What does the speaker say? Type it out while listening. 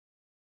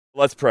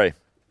Let's pray.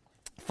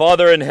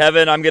 Father in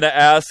heaven, I'm going to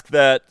ask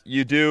that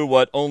you do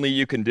what only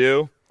you can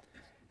do,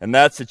 and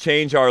that's to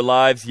change our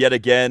lives yet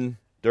again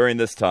during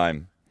this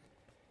time.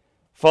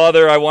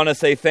 Father, I want to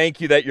say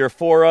thank you that you're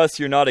for us,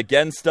 you're not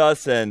against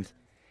us, and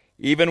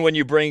even when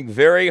you bring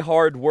very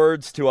hard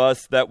words to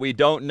us that we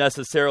don't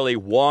necessarily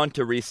want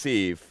to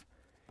receive,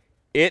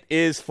 it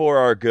is for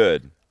our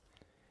good.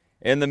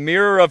 And the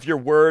mirror of your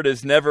word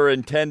is never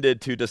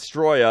intended to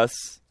destroy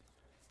us,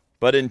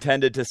 but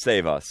intended to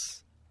save us.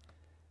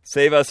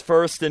 Save us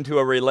first into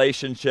a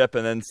relationship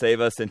and then save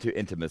us into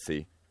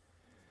intimacy.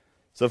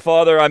 So,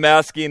 Father, I'm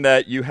asking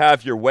that you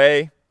have your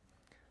way.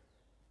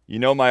 You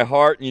know my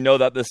heart, and you know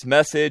that this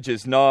message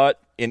is not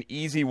an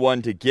easy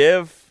one to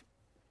give,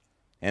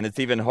 and it's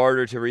even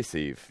harder to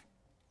receive.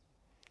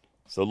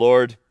 So,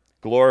 Lord,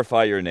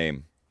 glorify your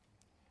name.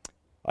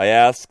 I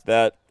ask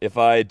that if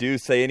I do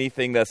say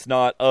anything that's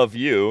not of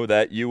you,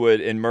 that you would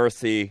in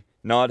mercy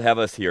not have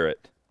us hear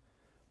it.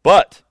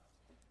 But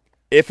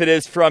if it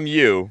is from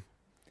you,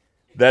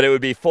 that it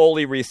would be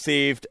fully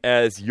received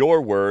as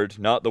your word,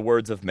 not the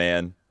words of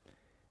man,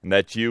 and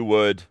that you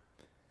would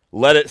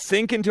let it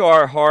sink into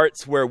our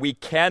hearts where we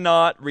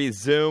cannot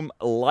resume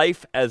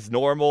life as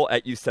normal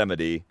at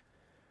Yosemite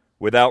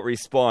without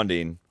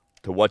responding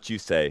to what you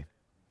say.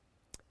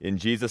 In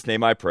Jesus'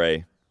 name I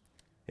pray.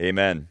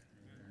 Amen.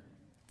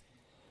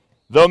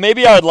 Though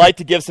maybe I would like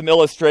to give some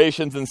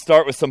illustrations and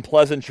start with some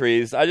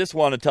pleasantries, I just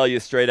want to tell you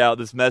straight out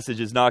this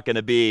message is not going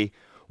to be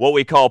what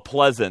we call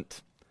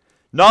pleasant.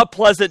 Not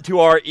pleasant to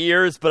our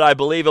ears, but I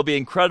believe it'll be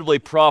incredibly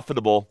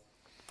profitable.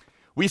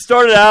 We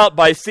started out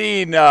by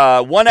seeing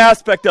one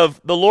aspect of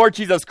the Lord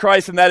Jesus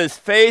Christ, and that is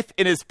faith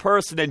in his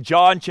person in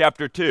John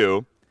chapter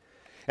 2.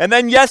 And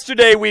then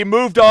yesterday we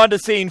moved on to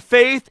seeing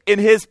faith in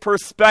his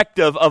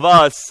perspective of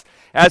us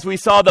as we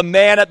saw the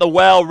man at the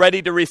well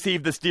ready to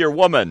receive this dear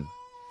woman.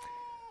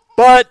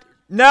 But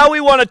now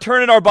we want to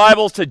turn in our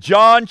Bibles to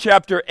John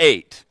chapter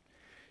 8.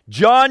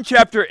 John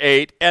chapter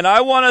 8, and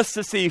I want us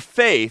to see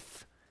faith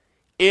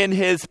in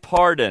his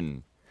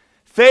pardon.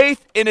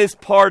 Faith in his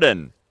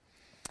pardon.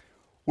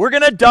 We're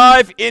going to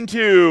dive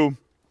into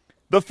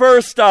the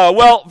first,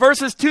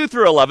 verses 2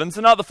 through 11, so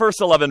not the first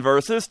 11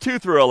 verses, 2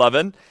 through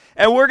 11,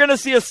 and we're going to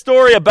see a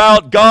story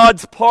about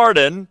God's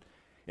pardon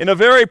in a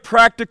very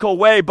practical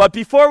way. But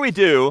before we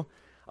do,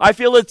 I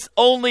feel it's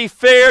only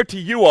fair to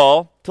you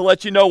all to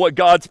let you know what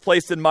God's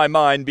placed in my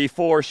mind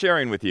before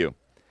sharing with you.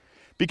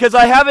 Because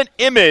I have an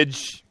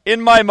image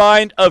in my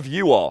mind of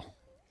you all.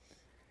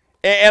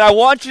 And I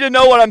want you to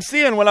know what I'm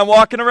seeing when I'm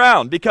walking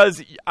around,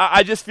 because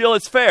I just feel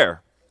it's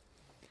fair.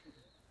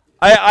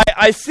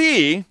 I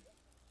see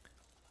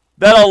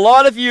that a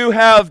lot of you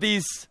have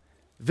these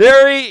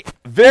very,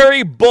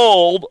 very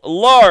bold,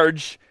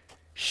 large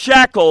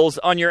shackles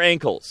on your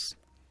ankles.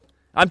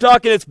 I'm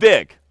talking it's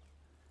big.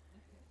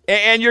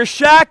 And you're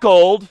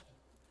shackled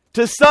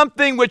to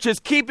something which is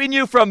keeping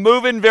you from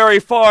moving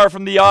very far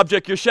from the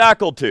object you're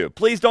shackled to.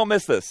 Please don't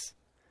miss this.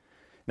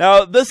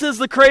 Now, this is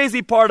the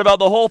crazy part about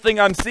the whole thing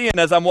I'm seeing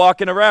as I'm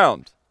walking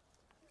around.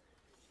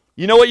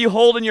 You know what you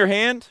hold in your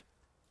hand?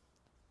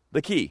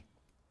 The key.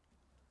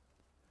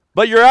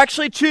 But you're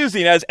actually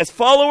choosing, as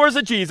followers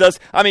of Jesus,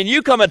 I mean,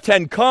 you come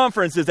attend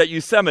conferences at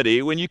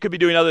Yosemite when you could be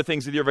doing other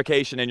things with your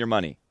vacation and your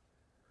money.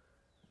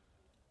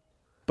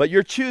 But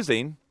you're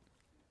choosing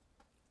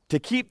to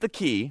keep the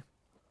key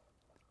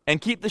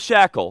and keep the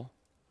shackle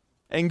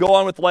and go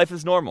on with life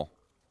as normal.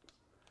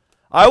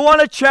 I want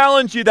to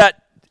challenge you that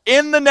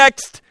in the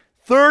next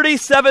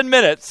 37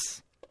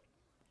 minutes,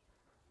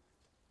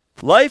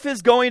 life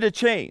is going to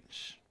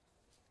change.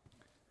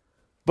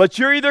 But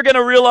you're either going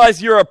to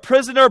realize you're a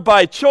prisoner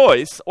by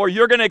choice, or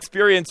you're going to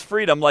experience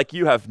freedom like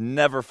you have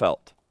never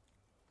felt.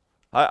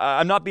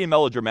 I'm not being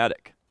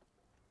melodramatic.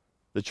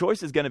 The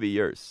choice is going to be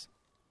yours.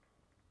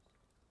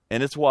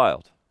 And it's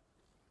wild.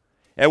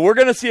 And we're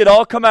going to see it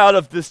all come out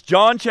of this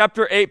John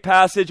chapter 8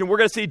 passage, and we're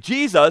going to see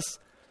Jesus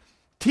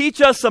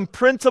teach us some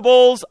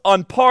principles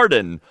on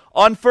pardon,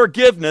 on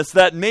forgiveness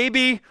that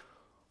maybe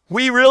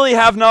we really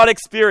have not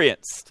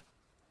experienced.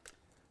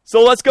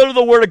 So let's go to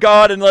the Word of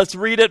God and let's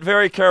read it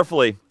very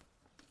carefully.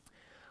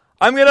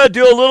 I'm going to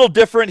do a little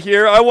different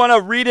here. I want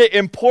to read it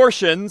in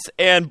portions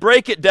and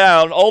break it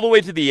down all the way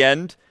to the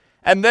end,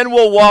 and then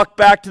we'll walk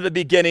back to the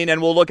beginning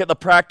and we'll look at the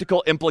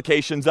practical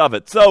implications of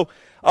it. So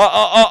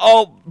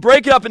I'll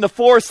break it up into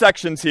 4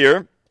 sections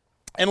here,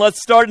 and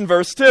let's start in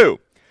verse 2.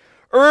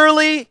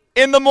 Early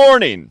in the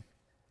morning,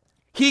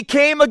 he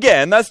came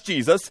again, that's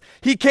Jesus,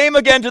 he came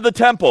again to the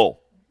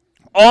temple.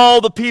 All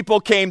the people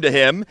came to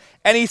him,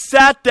 and he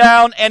sat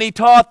down and he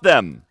taught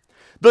them.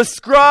 The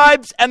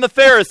scribes and the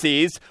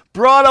Pharisees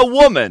brought a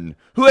woman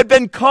who had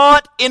been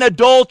caught in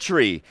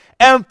adultery,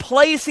 and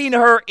placing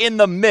her in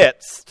the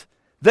midst,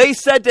 they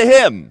said to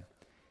him,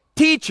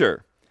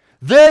 "Teacher,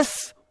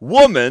 this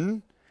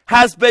woman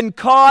has been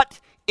caught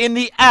in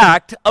the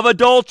act of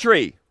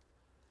adultery.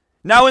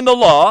 Now in the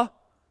law,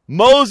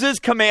 Moses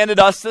commanded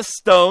us to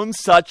stone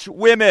such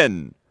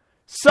women.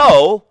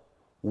 So,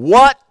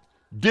 what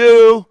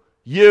do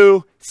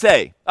you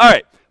say?" All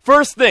right,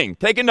 first thing,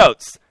 taking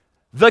notes.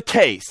 the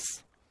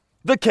case.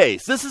 The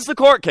case. This is the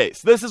court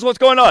case. This is what's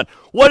going on.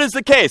 What is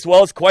the case?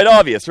 Well, it's quite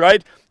obvious,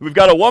 right? We've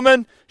got a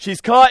woman.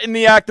 She's caught in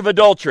the act of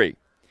adultery.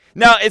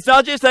 Now, it's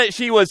not just that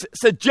she was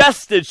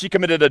suggested she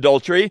committed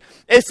adultery.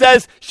 It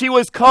says she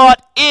was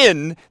caught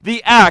in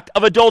the act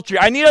of adultery.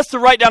 I need us to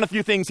write down a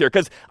few things here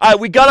because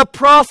we got to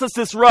process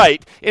this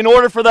right in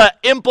order for the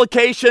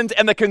implications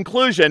and the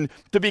conclusion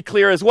to be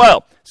clear as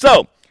well.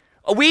 So,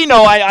 we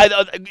know,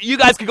 you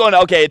guys could go,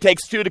 okay, it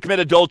takes two to commit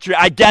adultery.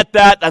 I get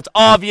that. That's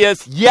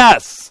obvious.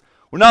 Yes.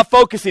 We're not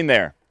focusing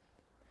there.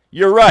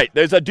 You're right.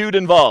 There's a dude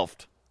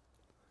involved.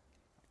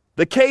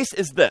 The case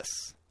is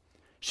this.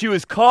 She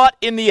was caught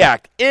in the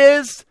act.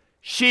 Is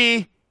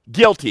she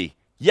guilty?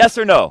 Yes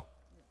or no?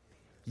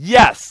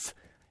 Yes.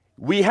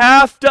 We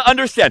have to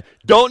understand.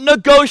 Don't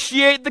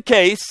negotiate the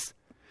case.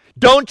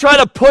 Don't try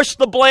to push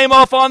the blame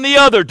off on the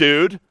other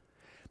dude.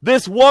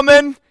 This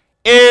woman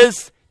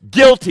is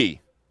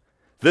guilty.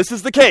 This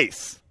is the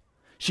case.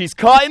 She's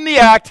caught in the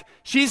act.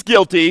 She's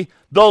guilty.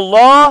 The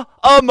law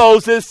of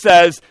Moses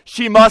says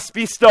she must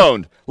be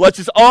stoned. Let's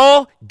just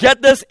all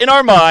get this in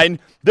our mind.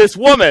 This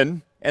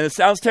woman, and it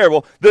sounds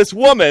terrible, this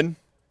woman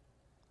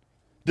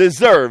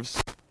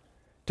deserves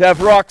to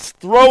have rocks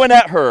thrown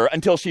at her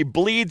until she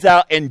bleeds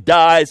out and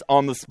dies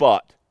on the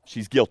spot.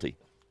 She's guilty.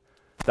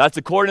 That's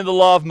according to the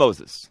law of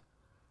Moses.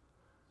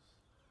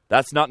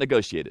 That's not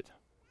negotiated.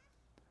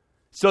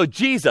 So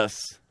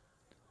Jesus,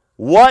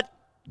 what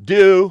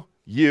do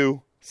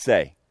you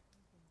say?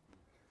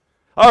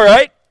 All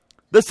right.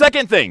 The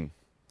second thing,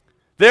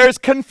 there's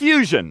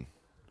confusion.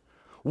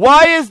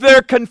 Why is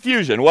there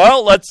confusion?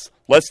 Well, let's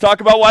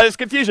talk about why there's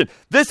confusion.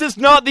 This is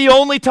not the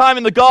only time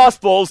in the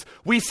Gospels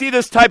we see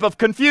this type of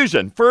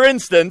confusion. For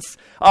instance,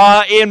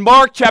 in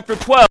Mark chapter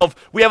 12,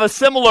 we have a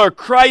similar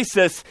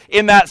crisis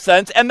in that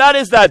sense, and that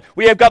is that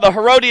we have got the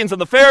Herodians and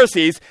the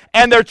Pharisees,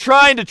 and they're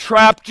trying to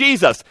trap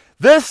Jesus.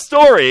 This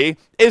story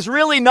is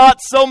really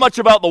not so much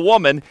about the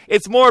woman,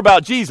 it's more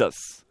about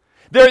Jesus.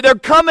 They're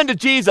coming to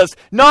Jesus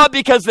not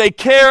because they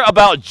care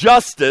about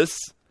justice.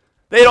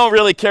 They don't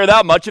really care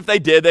that much. If they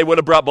did, they would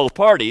have brought both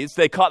parties.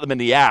 They caught them in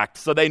the act,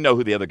 so they know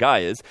who the other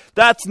guy is.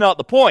 That's not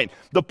the point.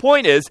 The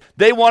point is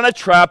they want to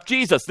trap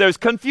Jesus. There's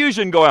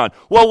confusion going on.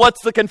 Well,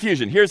 what's the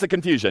confusion? Here's the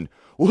confusion.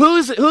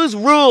 Who's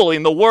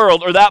ruling the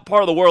world or that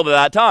part of the world at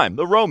that time?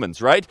 The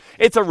Romans, right?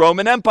 It's a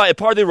Roman Empire,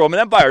 part of the Roman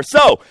Empire.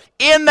 So,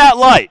 in that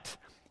light,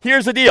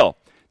 here's the deal.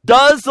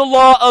 Does the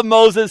law of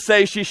Moses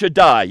say she should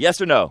die?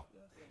 Yes or no?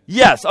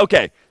 Yes,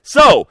 okay.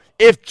 So,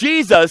 if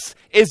Jesus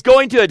is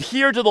going to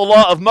adhere to the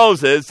law of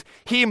Moses,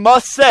 he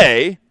must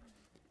say,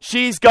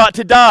 she's got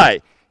to die.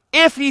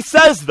 If he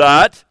says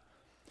that,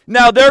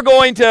 now they're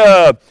going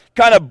to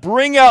kind of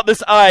bring out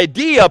this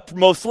idea,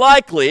 most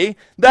likely,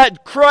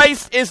 that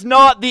Christ is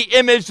not the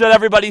image that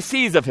everybody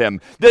sees of him.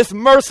 This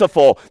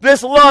merciful,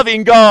 this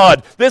loving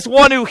God, this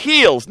one who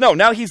heals. No,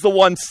 now he's the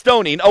one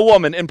stoning a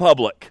woman in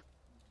public.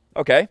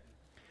 Okay.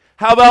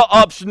 How about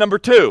option number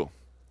 2?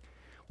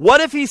 What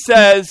if he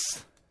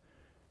says,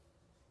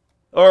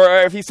 or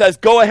if he says,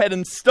 go ahead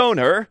and stone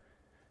her?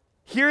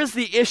 Here's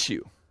the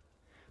issue.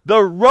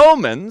 The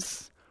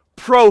Romans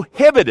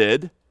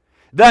prohibited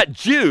that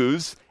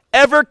Jews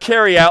ever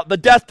carry out the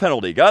death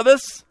penalty. Got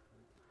this?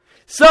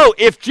 So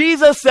if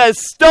Jesus says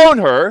stone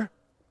her,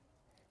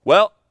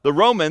 well, the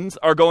Romans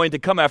are going to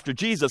come after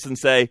Jesus and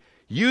say,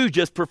 you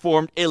just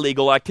performed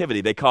illegal activity.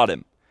 They caught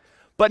him.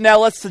 But now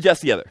let's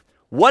suggest the other.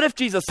 What if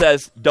Jesus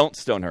says, don't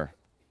stone her?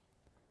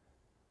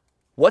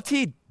 What's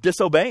he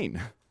disobeying?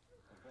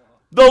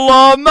 The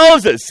law of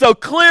Moses. So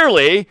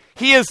clearly,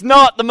 he is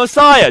not the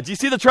Messiah. Do you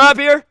see the trap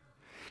here?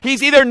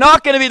 He's either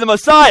not going to be the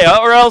Messiah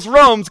or else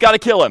Rome's got to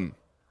kill him.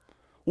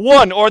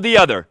 One or the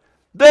other.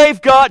 They've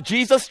got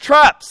Jesus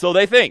trapped, so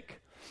they think.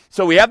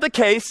 So we have the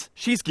case,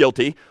 she's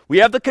guilty. We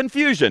have the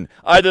confusion.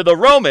 Either the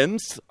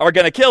Romans are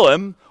going to kill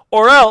him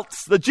or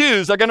else the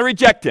Jews are going to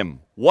reject him.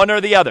 One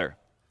or the other.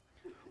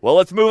 Well,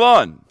 let's move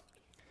on.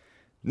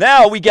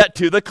 Now we get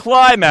to the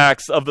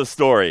climax of the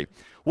story.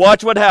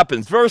 Watch what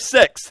happens. Verse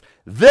 6.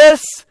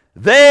 This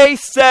they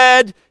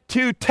said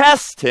to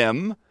test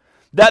him,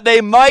 that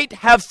they might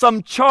have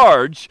some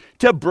charge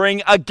to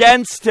bring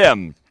against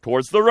him,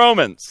 towards the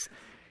Romans.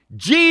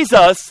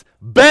 Jesus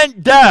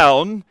bent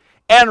down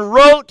and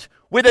wrote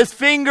with his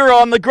finger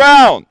on the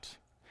ground.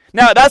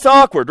 Now, that's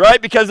awkward,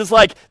 right? Because it's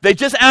like they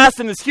just asked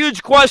him this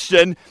huge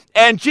question,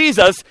 and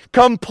Jesus,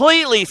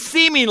 completely,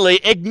 seemingly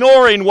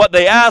ignoring what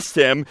they asked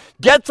him,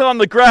 gets on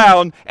the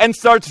ground and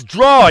starts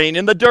drawing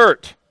in the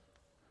dirt.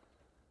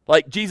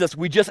 Like, Jesus,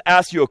 we just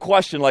asked you a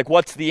question, like,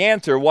 what's the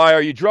answer? Why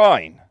are you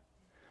drawing?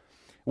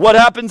 What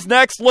happens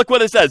next? Look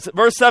what it says.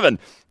 Verse 7.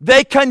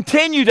 They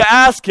continue to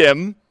ask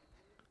him.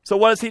 So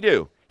what does he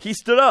do? He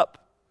stood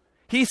up.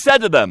 He said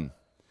to them,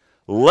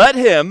 let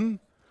him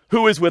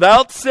who is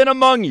without sin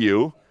among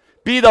you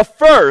be the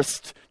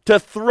first to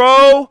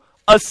throw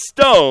a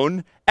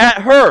stone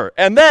at her.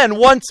 And then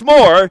once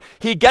more,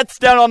 he gets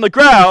down on the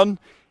ground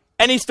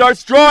and he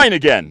starts drawing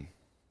again.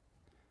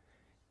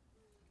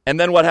 And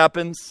then what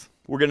happens?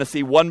 We're going to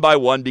see one by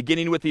one,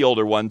 beginning with the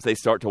older ones, they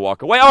start to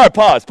walk away. All right,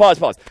 pause.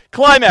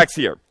 Climax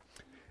here.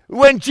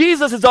 when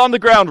Jesus is on the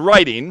ground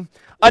writing,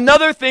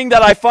 another thing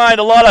that I find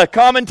a lot of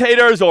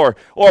commentators or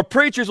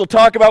preachers will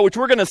talk about, which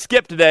we're going to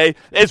skip today,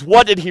 is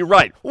what did he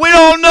write? We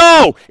don't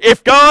know.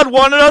 If God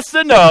wanted us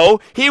to know,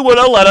 he would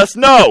have let us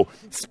know.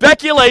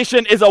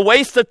 Speculation is a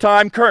waste of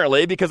time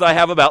currently because I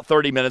have about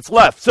 30 minutes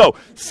left. So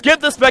skip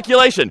the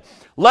speculation.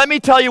 Let me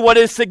tell you what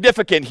is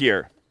significant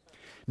here.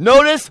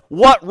 Notice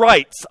what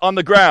writes on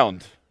the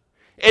ground.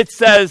 It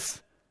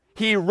says,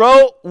 he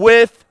wrote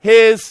with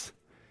his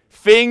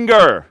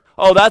finger.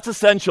 Oh, that's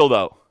essential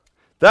though.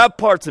 That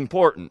part's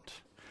important.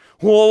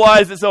 Well, why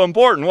is it so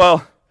important?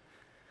 Well,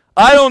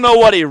 I don't know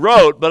what he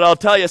wrote, but I'll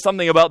tell you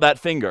something about that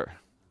finger.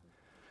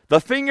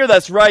 The finger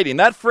that's writing,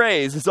 that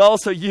phrase is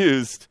also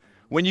used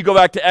when you go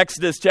back to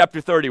Exodus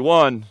chapter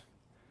 31,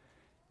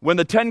 when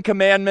the 10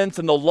 Commandments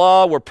and the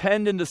law were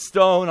penned into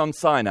stone on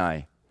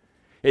Sinai.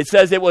 It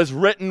says it was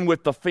written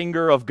with the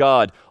finger of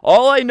God.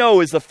 All I know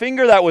is the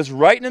finger that was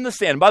writing in the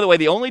sand. By the way,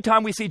 the only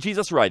time we see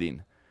Jesus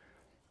writing,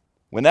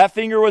 when that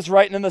finger was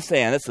writing in the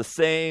sand, it's the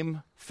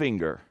same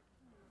finger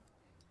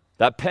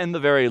that penned the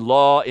very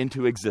law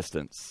into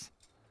existence.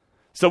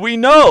 So we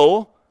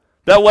know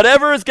that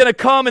whatever is going to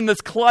come in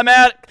this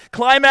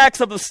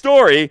climax of the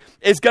story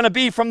is going to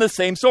be from the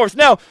same source.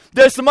 Now,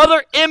 there's some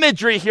other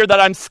imagery here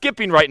that I'm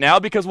skipping right now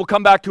because we'll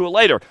come back to it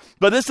later.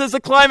 But this is the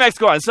climax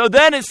going on. So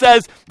then it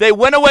says, they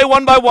went away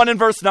one by one in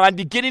verse 9,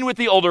 beginning with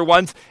the older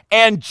ones,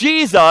 and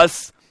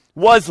Jesus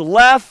was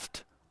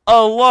left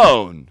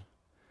alone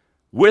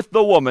with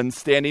the woman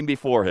standing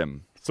before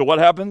him. So what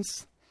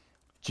happens?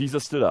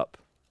 Jesus stood up,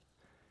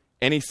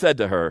 and he said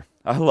to her,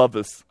 I love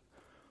this,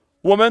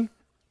 woman,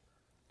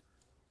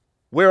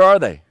 where are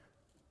they?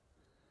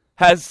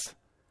 Has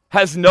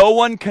no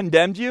one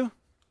condemned you?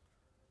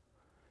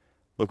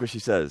 Look what she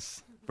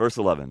says. Verse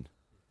 11.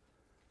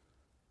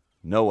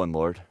 No one,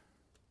 Lord.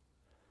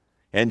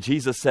 And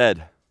Jesus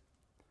said,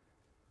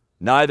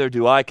 neither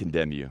do I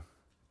condemn you.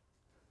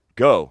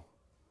 Go,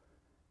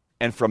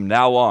 and from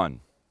now on,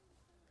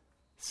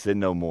 sin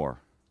no more.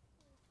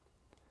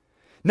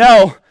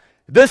 Now,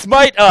 this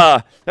might,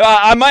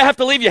 I might have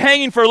to leave you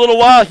hanging for a little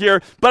while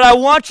here, but I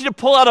want you to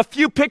pull out a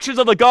few pictures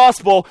of the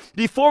gospel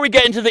before we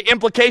get into the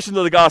implications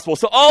of the gospel.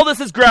 So all this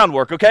is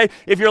groundwork, okay?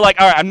 If you're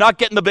like, all right, I'm not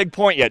getting the big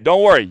point yet,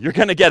 don't worry, you're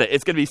going to get it.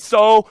 It's going to be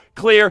so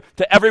clear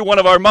to every one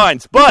of our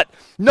minds. But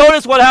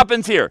notice what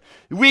happens here.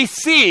 We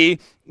see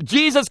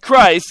Jesus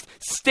Christ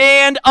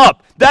stand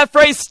up. That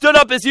phrase stood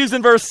up is used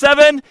in verse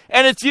 7,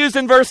 and it's used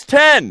in verse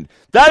 10.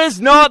 That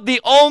is not the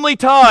only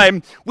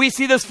time we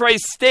see this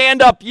phrase stand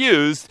up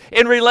used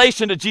in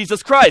relation to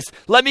Jesus Christ.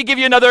 Let me give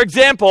you another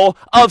example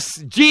of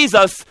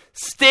Jesus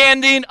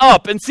standing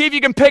up and see if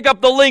you can pick up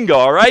the lingo,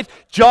 all right?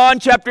 John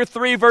chapter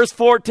 3, verse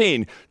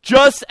 14.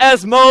 Just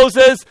as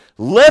Moses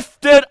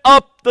lifted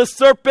up the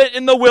serpent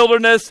in the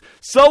wilderness,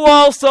 so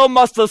also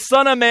must the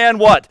Son of Man,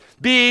 what?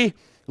 Be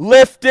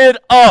lifted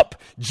up.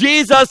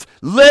 Jesus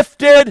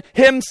lifted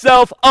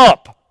himself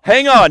up.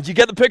 Hang on, do you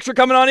get the picture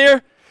coming on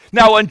here?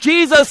 Now, when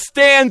Jesus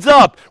stands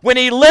up, when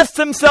he lifts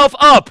himself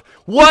up,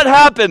 what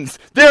happens?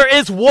 There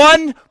is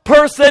one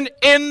person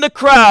in the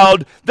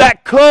crowd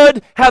that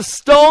could have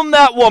stoned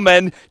that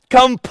woman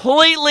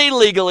completely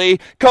legally,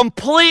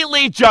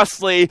 completely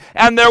justly,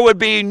 and there would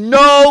be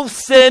no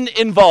sin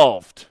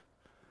involved.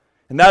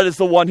 And that is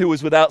the one who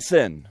was without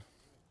sin.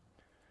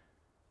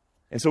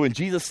 And so when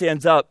Jesus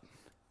stands up,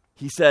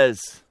 he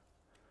says,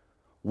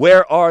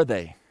 where are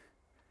they?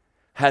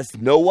 Has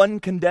no one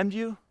condemned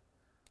you?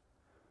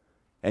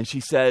 And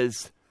she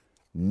says,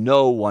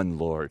 no one,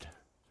 Lord.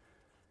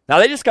 Now,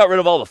 they just got rid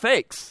of all the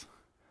fakes,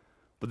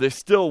 but there's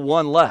still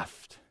one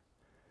left.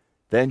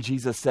 Then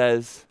Jesus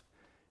says,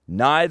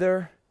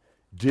 neither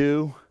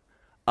do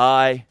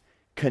I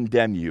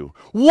condemn you.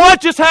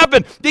 What just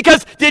happened?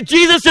 Because did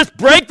Jesus just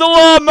break the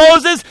law of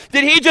Moses?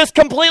 Did he just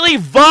completely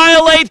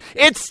violate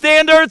its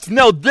standards?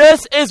 No,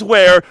 this is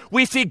where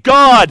we see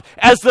God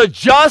as the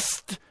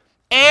just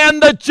and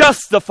the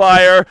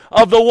justifier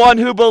of the one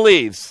who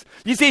believes.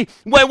 You see,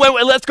 when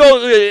let's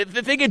go,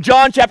 think in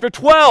John chapter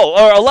 12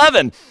 or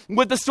 11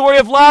 with the story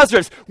of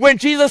Lazarus. When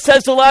Jesus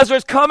says to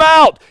Lazarus, come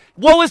out,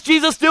 what was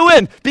Jesus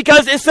doing?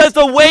 Because it says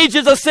the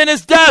wages of sin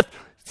is death.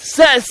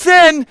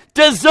 Sin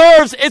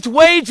deserves its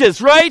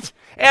wages, right?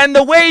 And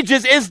the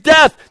wages is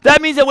death.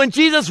 That means that when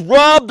Jesus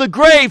robbed the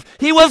grave,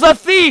 he was a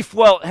thief.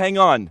 Well, hang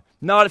on.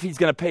 Not if he's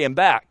going to pay him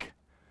back.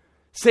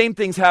 Same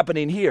thing's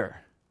happening here.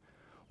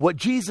 What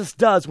Jesus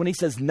does when he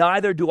says,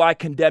 neither do I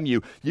condemn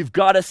you, you've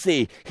got to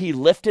see, he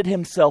lifted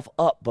himself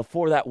up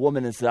before that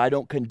woman and said, I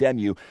don't condemn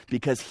you,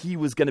 because he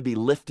was going to be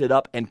lifted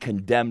up and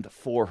condemned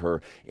for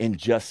her in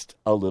just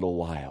a little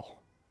while.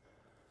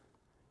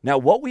 Now,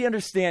 what we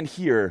understand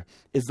here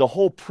is the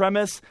whole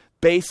premise,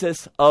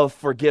 basis of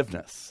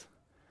forgiveness.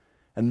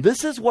 And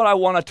this is what I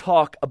want to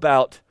talk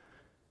about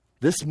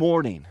this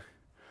morning.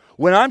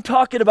 When I'm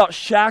talking about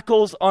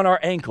shackles on our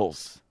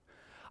ankles,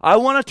 I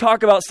want to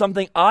talk about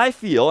something I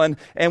feel, and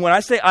when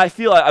I say I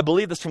feel, I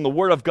believe this from the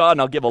Word of God,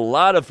 and I'll give a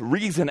lot of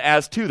reason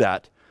as to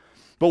that.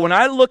 But when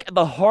I look at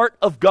the heart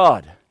of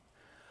God,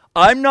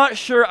 I'm not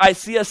sure I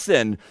see a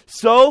sin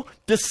so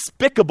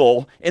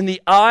despicable in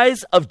the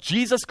eyes of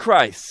Jesus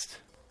Christ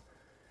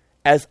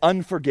as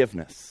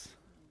unforgiveness.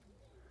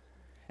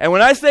 And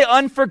when I say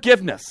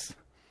unforgiveness,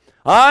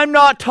 I'm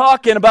not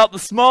talking about the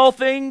small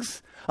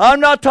things. I'm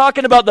not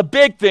talking about the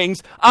big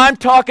things. I'm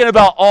talking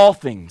about all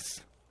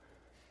things.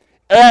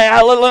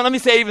 Let me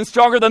say even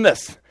stronger than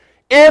this.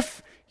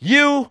 If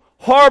you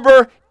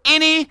harbor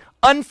any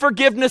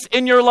unforgiveness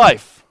in your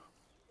life,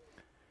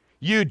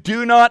 you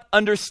do not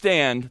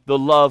understand the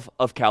love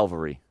of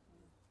Calvary.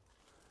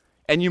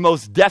 And you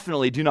most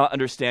definitely do not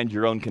understand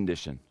your own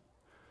condition.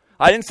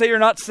 I didn't say you're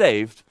not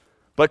saved,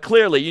 but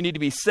clearly you need to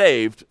be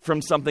saved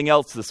from something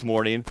else this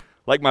morning,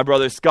 like my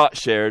brother Scott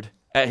shared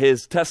at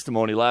his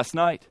testimony last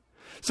night.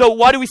 So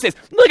why do we say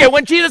this? Look at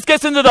when Jesus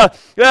gets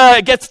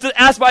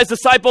asked by his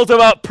disciples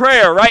about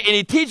prayer, right? And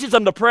he teaches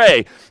them to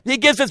pray. He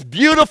gives this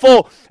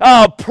beautiful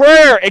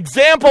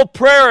example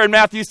prayer in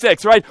Matthew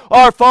 6, right?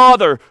 Our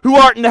Father, who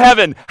art in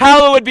heaven,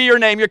 hallowed be your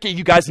name. You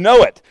guys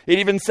know it. It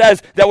even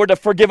says that we're to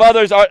forgive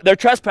others their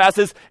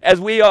trespasses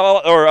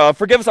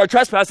forgive us our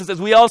trespasses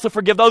as we also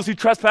forgive those who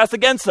trespass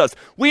against us.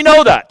 We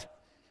know that.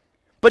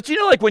 But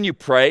like when you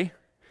pray,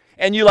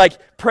 and you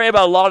pray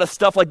about a lot of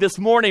stuff. Like this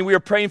morning, we were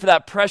praying for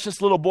that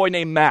precious little boy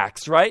named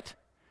Max, right?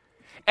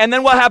 And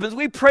then what happens?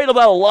 We prayed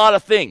about a lot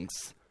of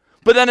things.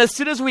 But then as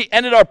soon as we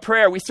ended our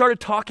prayer, we started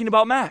talking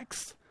about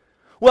Max.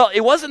 Well, it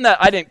wasn't that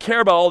I didn't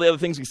care about all the other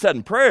things we said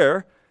in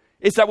prayer.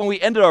 It's that when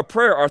we ended our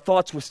prayer, our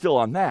thoughts were still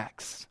on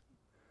Max.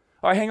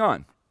 All right, hang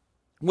on.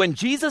 When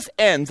Jesus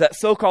ends that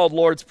so-called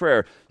Lord's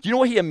Prayer, do you know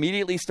what he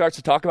immediately starts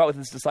to talk about with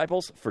his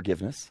disciples?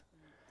 Forgiveness.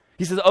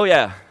 He says, oh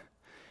yeah,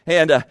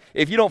 and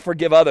if you don't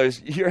forgive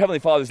others, your Heavenly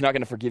Father is not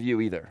going to forgive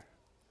you either.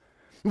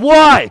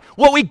 Why?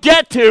 What we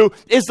get to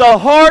is the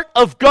heart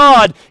of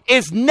God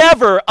is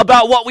never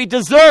about what we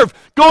deserve.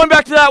 Going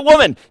back to that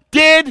woman,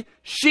 did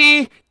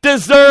she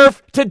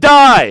deserve to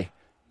die?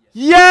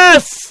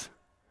 Yes!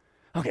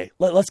 Okay,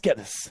 let's get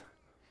this.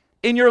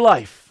 In your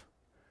life,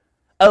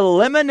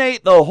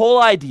 eliminate the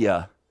whole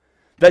idea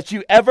that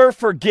you ever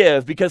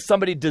forgive because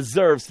somebody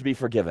deserves to be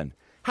forgiven.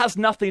 Has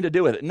nothing to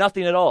do with it,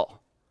 nothing at all.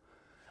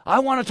 I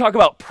want to talk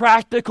about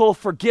practical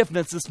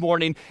forgiveness this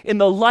morning in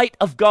the light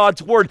of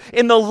God's word,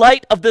 in the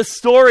light of this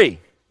story.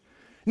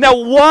 Now,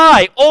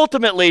 why,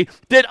 ultimately,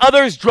 did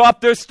others drop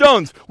their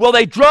stones? Well,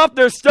 they dropped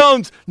their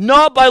stones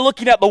not by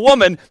looking at the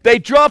woman. They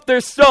dropped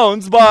their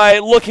stones by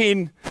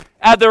looking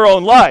at their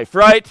own life,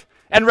 right?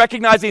 And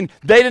recognizing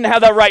they didn't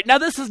have that right. Now,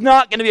 this is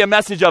not going to be a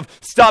message of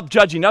stop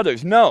judging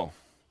others. No.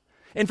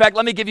 In fact,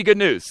 let me give you good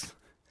news.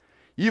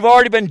 You've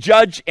already been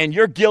judged, and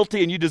you're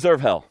guilty, and you deserve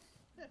hell.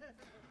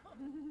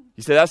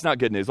 You say, that's not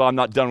good news. Well, I'm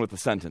not done with the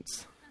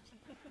sentence.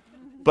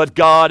 But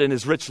God, in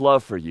his rich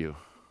love for you,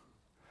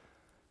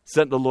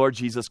 sent the Lord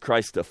Jesus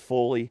Christ to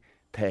fully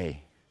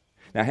pay.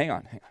 Now, hang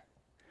on.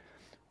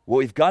 What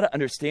we've got to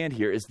understand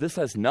here is this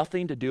has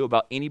nothing to do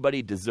about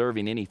anybody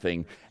deserving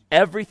anything.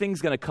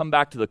 Everything's going to come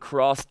back to the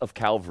cross of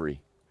Calvary.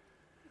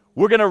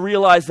 We're going to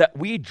realize that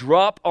we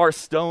drop our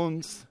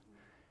stones,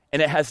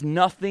 and it has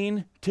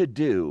nothing to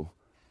do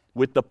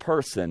with the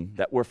person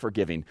that we're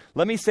forgiving.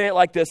 Let me say it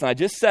like this, and I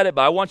just said it,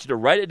 but I want you to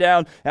write it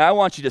down, and I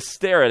want you to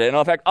stare at it. And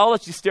in fact, I'll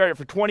let you stare at it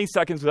for 20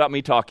 seconds without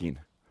me talking.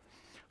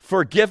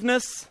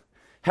 Forgiveness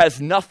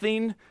has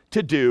nothing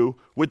to do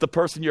with the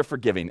person you're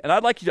forgiving. And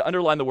I'd like you to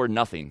underline the word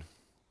nothing.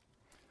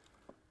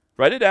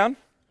 Write it down.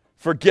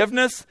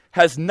 Forgiveness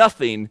has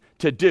nothing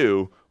to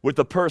do with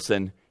the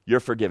person you're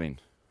forgiving.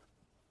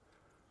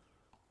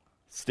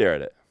 Stare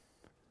at it.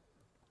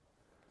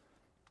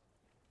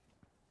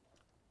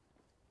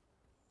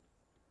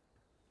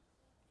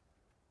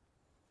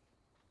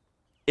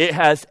 It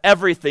has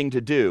everything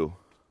to do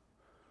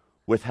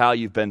with how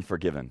you've been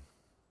forgiven.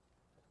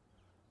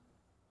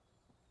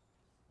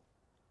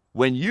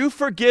 When you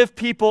forgive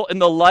people in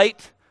the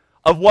light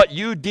of what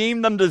you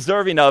deem them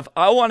deserving of,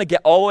 I want to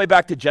get all the way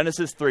back to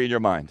Genesis 3 in your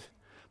mind.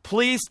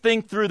 Please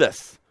think through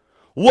this.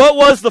 What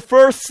was the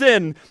first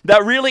sin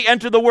that really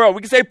entered the world?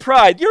 We can say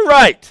pride. You're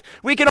right.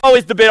 We can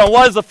always debate on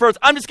what is the first.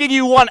 I'm just giving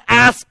you one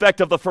aspect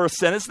of the first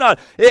sin.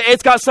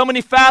 It's got so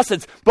many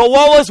facets. But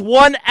what was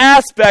one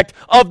aspect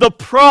of the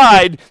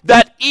pride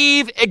that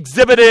Eve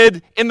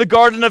exhibited in the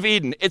Garden of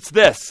Eden? It's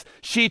this.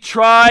 She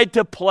tried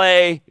to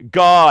play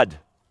God.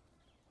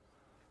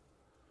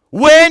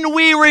 When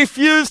we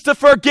refuse to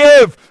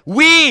forgive,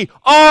 we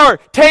are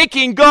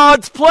taking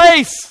God's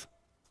place.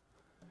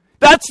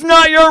 That's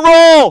not your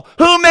role.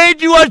 Who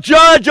made you a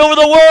judge over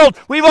the world?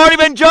 We've already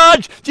been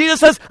judged. Jesus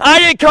says, I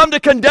didn't come to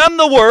condemn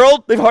the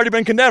world. They've already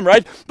been condemned,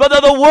 right? But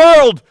that the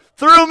world,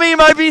 through me,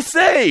 might be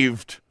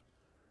saved.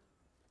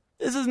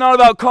 This is not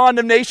about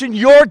condemnation.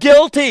 You're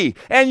guilty,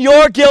 and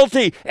you're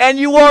guilty, and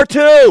you are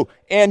too.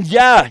 And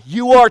yeah,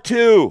 you are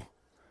too.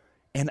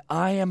 And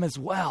I am as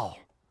well.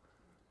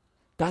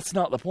 That's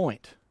not the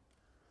point.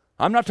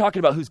 I'm not talking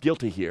about who's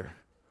guilty here.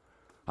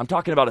 I'm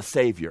talking about a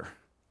Savior.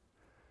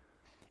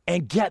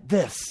 And get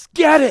this,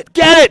 get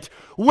it.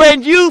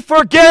 When you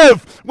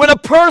forgive, when a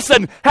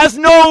person has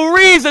no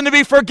reason to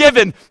be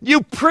forgiven,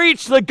 you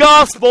preach the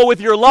gospel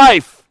with your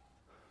life.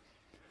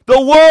 The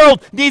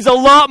world needs a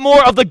lot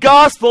more of the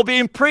gospel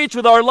being preached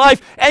with our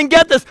life. And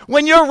get this,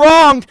 when you're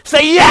wronged,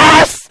 say,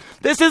 yes,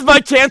 this is my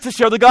chance to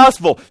share the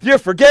gospel. You're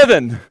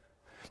forgiven.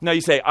 Now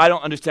you say, I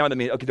don't understand what that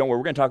means. Okay, don't worry,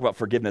 we're going to talk about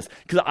forgiveness.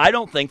 Because I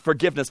don't think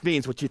forgiveness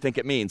means what you think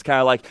it means. Kind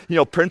of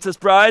like, Princess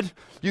Bride.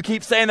 You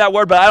keep saying that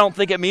word, but I don't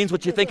think it means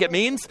what you think it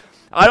means.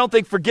 I don't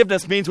think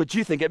forgiveness means what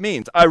you think it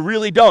means. I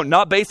really don't,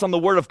 not based on the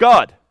word of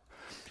God.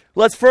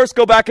 Let's first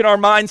go back in our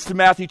minds to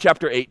Matthew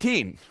chapter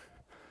 18.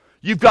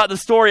 You've got the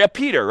story of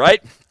Peter,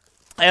 right?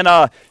 And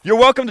you're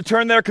welcome to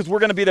turn there because we're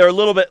going to be there a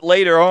little bit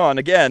later on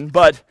again.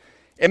 But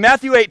in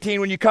Matthew 18,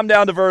 when you come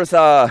down to verse,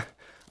 I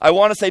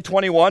want to say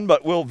 21,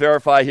 but we'll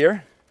verify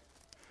here.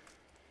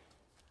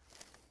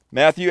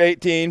 Matthew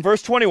 18,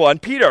 verse 21,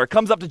 Peter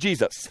comes up to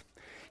Jesus.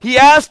 He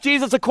asks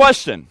Jesus a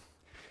question.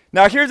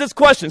 Now here's his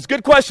question. It's a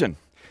good question.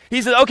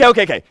 He says,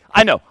 okay.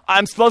 I know.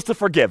 I'm supposed to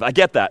forgive. I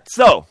get that.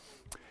 So,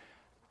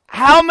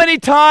 how many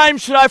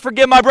times should I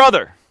forgive my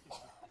brother?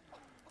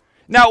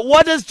 Now,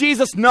 what does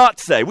Jesus not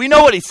say? We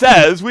know what he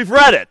says. We've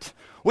read it.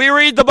 We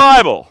read the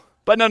Bible.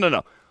 But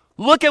no.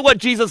 Look at what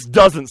Jesus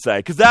doesn't say,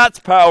 because that's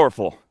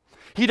powerful.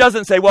 He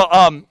doesn't say,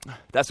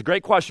 that's a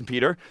great question,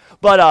 Peter,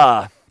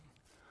 but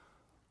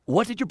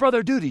what did your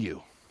brother do to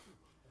you?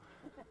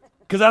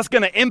 Because that's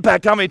going to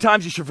impact how many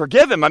times you should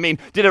forgive him. I mean,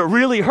 did it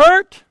really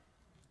hurt?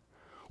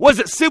 Was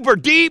it super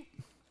deep?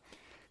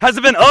 Has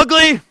it been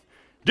ugly?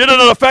 Did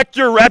it affect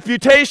your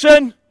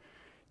reputation?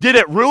 Did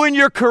it ruin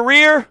your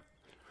career?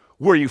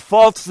 Were you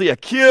falsely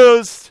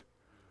accused?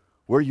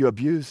 Were you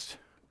abused?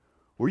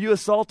 Were you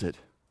assaulted?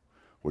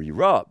 Were you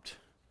robbed?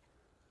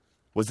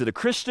 Was it a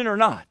Christian or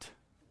not?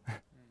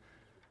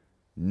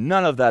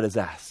 None of that is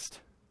asked.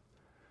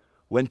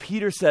 When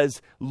Peter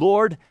says,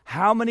 Lord,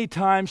 how many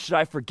times should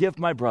I forgive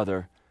my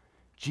brother?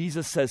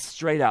 Jesus says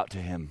straight out to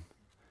him,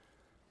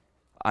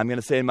 I'm going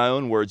to say in my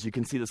own words, you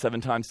can see the 7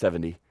 times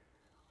 70,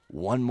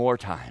 one more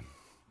time.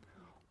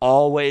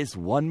 Always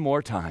one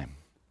more time.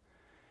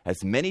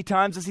 As many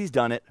times as he's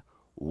done it,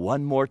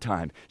 one more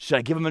time. Should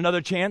I give him another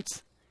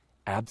chance?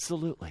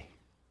 Absolutely.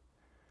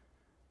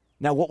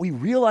 Now, what we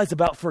realize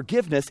about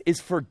forgiveness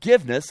is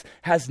forgiveness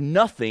has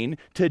nothing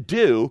to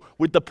do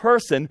with the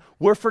person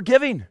we're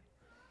forgiving.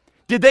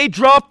 Did they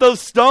drop those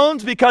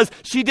stones because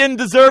she didn't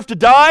deserve to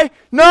die?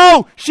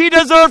 No, she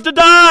deserved to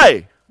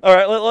die. All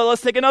right,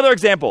 let's take another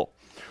example.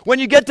 When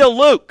you get to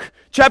Luke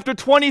chapter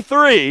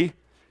 23,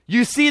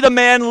 you see the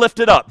man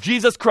lifted up,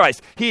 Jesus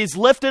Christ. He's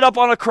lifted up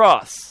on a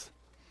cross.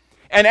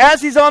 And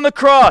as he's on the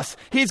cross,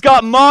 he's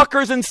got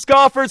mockers and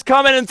scoffers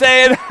coming and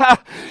saying,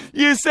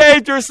 you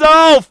saved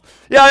yourself.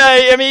 Yeah,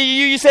 I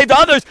mean, you saved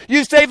others.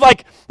 You saved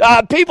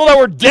people that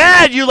were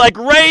dead. You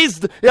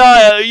raised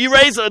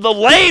the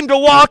lame to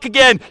walk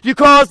again. You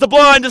caused the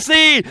blind to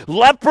see.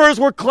 Lepers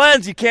were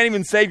cleansed. You can't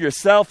even save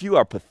yourself. You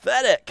are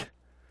pathetic.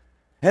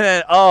 And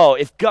then,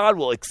 if God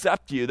will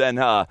accept you,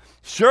 then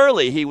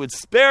surely he would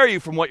spare you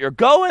from what you're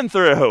going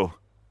through.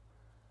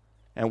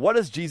 And what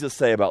does Jesus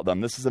say about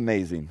them? This is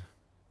amazing.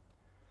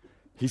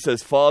 He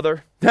says,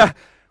 Father.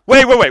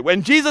 Wait.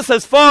 When Jesus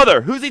says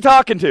Father, who's he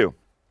talking to?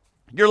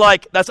 You're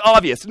like, that's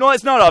obvious. No,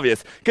 it's not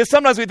obvious. Because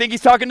sometimes we think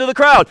he's talking to the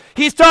crowd.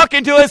 He's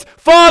talking to his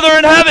Father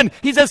in heaven.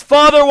 He says,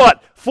 Father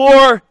what?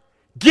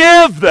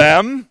 Forgive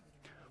them,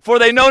 for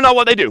they know not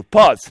what they do.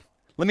 Pause.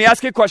 Let me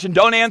ask you a question.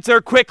 Don't answer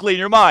quickly in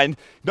your mind.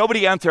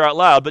 Nobody answer out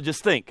loud, but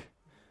just think.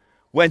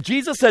 When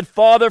Jesus said,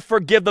 Father,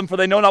 forgive them, for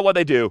they know not what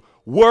they do,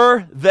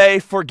 were they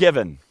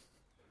forgiven?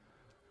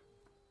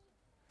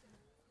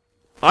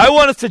 I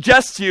want to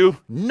suggest to you,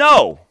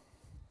 no.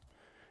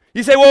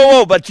 You say,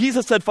 whoa, but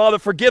Jesus said, Father,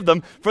 forgive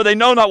them, for they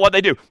know not what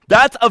they do.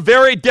 That's a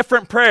very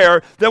different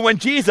prayer than when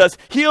Jesus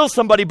heals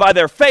somebody by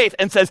their faith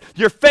and says,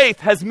 your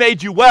faith has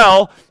made you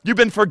well. You've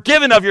been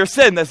forgiven of your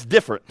sin. That's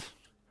different.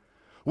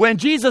 When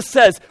Jesus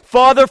says,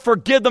 Father,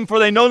 forgive them, for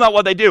they know not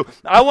what they do,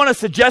 I want to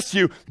suggest to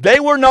you, they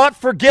were not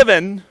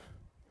forgiven,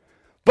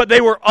 but they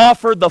were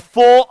offered the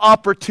full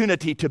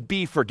opportunity to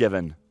be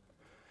forgiven.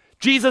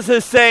 Jesus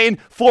is saying,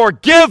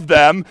 forgive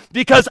them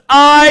because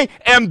I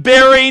am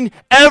bearing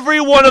every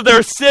one of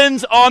their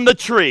sins on the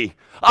tree.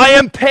 I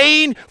am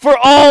paying for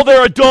all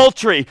their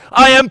adultery.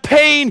 I am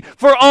paying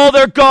for all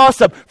their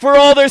gossip, for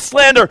all their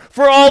slander,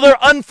 for all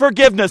their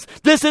unforgiveness.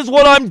 This is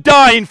what I'm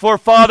dying for,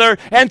 Father.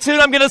 And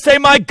soon I'm going to say,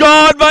 my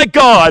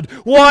God,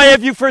 why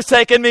have you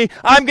forsaken me?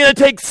 I'm going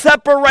to take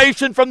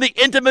separation from the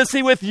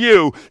intimacy with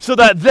you so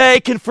that they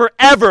can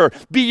forever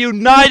be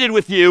united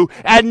with you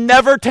and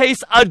never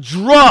taste a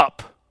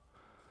drop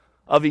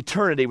of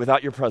eternity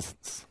without your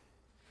presence.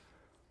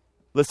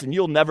 Listen,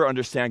 you'll never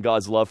understand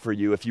God's love for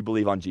you if you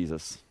believe on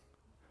Jesus.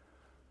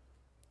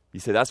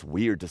 You say, that's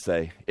weird to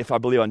say.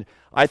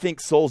 I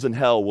think souls in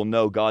hell will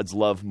know God's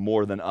love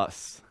more than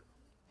us.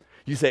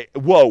 You say,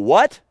 whoa,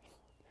 what?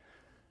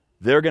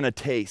 They're going to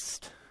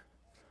taste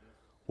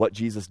what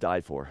Jesus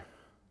died for.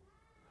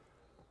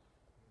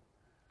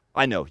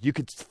 I know, you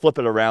could flip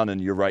it around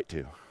and you're right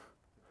to.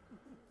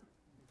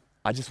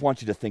 I just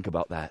want you to think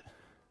about that.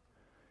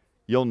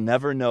 You'll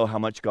never know how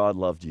much God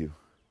loved you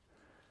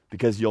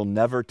because you'll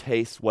never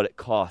taste what it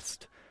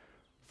cost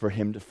for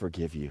him to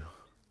forgive you.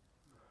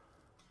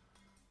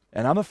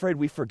 And I'm afraid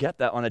we forget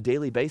that on a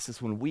daily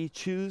basis when we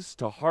choose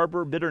to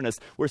harbor bitterness.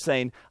 We're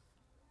saying,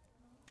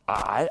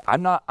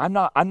 I'm not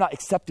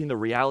accepting the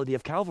reality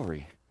of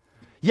Calvary.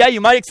 Yeah, you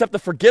might accept the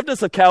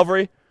forgiveness of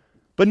Calvary,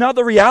 but not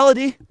the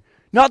reality,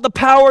 not the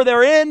power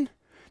therein,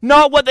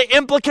 not what the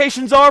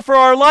implications are for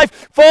our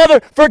life.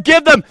 Father,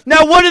 forgive them.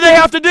 Now what do they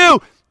have to do?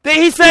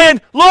 He's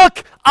saying,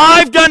 look,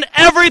 I've done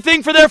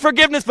everything for their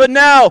forgiveness, but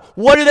now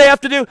what do they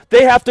have to do?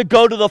 They have to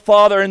go to the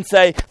Father and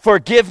say,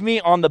 forgive me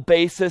on the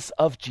basis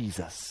of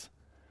Jesus.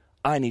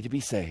 I need to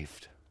be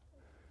saved.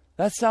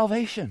 That's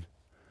salvation.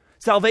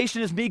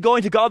 Salvation is me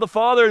going to God the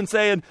Father and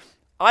saying,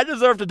 I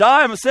deserve to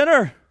die, I'm a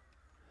sinner.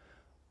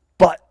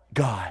 But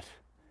God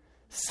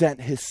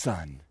sent his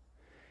Son.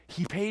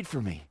 He paid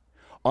for me.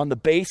 On the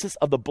basis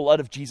of the blood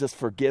of Jesus,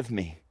 forgive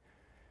me.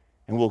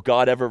 And will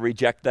God ever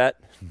reject that?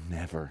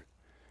 Never.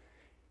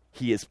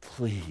 He is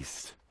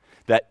pleased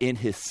that in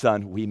his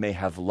Son we may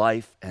have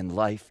life and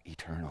life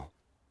eternal.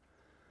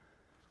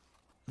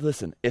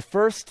 Listen, if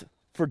first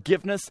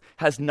forgiveness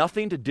has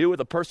nothing to do with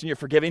the person you're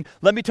forgiving,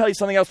 let me tell you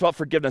something else about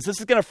forgiveness. This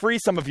is going to free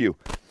some of you.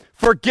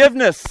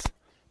 Forgiveness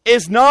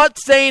is not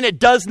saying it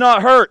does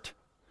not hurt.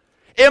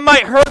 It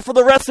might hurt for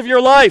the rest of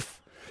your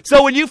life.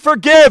 So when you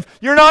forgive,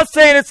 you're not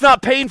saying it's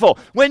not painful.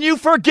 When you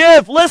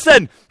forgive,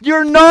 listen,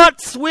 you're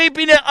not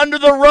sweeping it under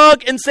the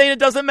rug and saying it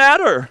doesn't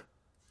matter.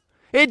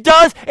 It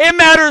does. It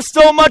matters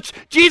so much.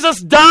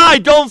 Jesus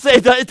died. Don't say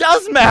that. It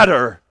does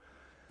matter.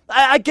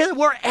 I get it.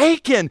 We're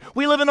aching.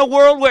 We live in a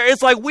world where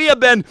it's like we have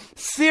been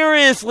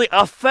seriously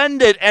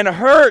offended and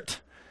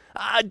hurt.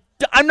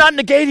 I'm not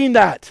negating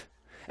that.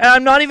 And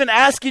I'm not even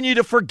asking you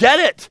to forget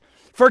it.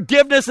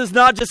 Forgiveness is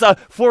not just a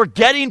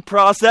forgetting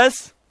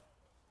process.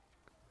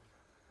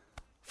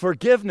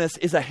 Forgiveness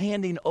is a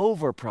handing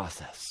over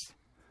process.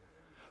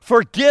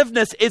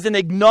 Forgiveness is an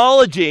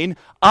acknowledging,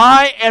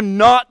 I am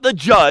not the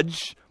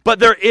judge, but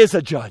there is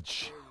a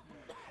judge.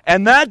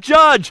 And that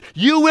judge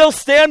you will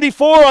stand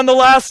before on the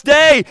last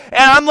day.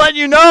 And I'm letting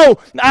you know,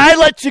 I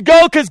let you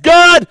go because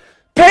God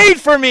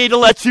paid for me to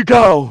let you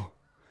go.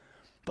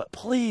 But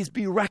please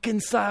be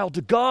reconciled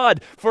to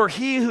God, for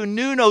he who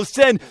knew no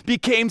sin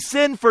became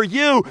sin for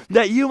you,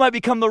 that you might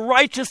become the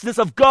righteousness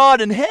of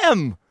God in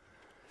him.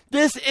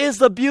 This is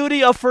the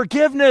beauty of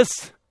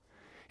forgiveness.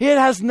 It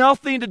has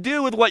nothing to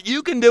do with what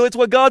you can do. It's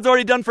what God's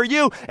already done for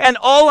you. And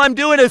all I'm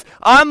doing is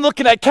I'm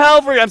looking at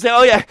Calvary. I'm saying,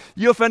 oh yeah,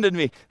 you offended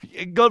me.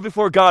 Go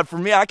before God for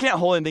me. I can't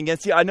hold anything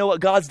against you. I know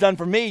what God's done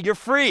for me. You're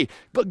free.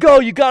 But go,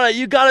 you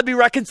gotta be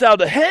reconciled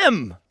to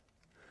him.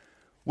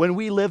 When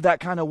we live that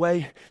kind of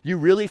way, you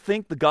really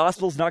think the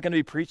gospel's not going to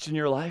be preached in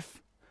your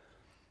life?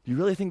 You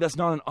really think that's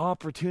not an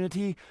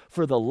opportunity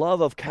for the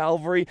love of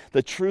Calvary,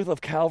 the truth of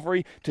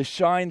Calvary to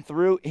shine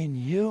through in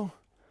you?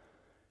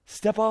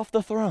 Step off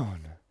the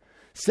throne.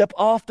 Step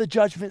off the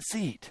judgment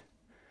seat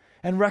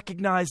and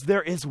recognize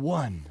there is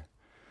one.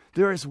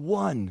 There is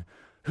one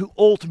who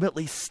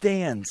ultimately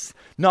stands,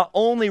 not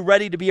only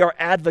ready to be our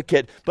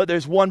advocate, but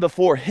there's one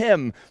before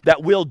him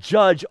that will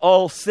judge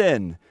all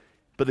sin.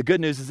 But the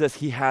good news is this,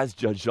 he has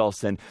judged all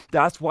sin.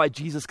 That's why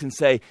Jesus can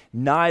say,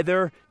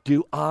 neither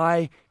do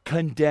I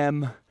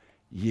condemn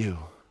you.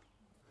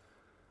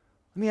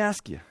 Let me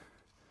ask you,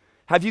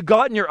 have you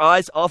gotten your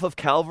eyes off of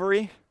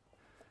Calvary?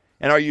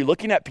 And are you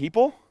looking at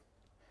people?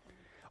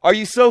 Are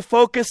you so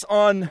focused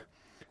on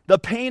the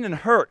pain and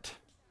hurt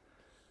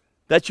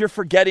that you're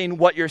forgetting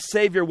what your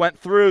Savior went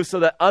through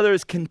so that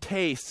others can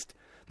taste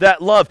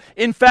that love?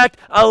 In fact,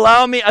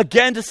 allow me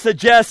again to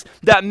suggest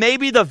that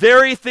maybe the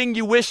very thing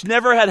you wish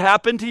never had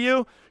happened to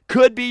you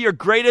could be your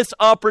greatest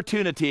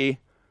opportunity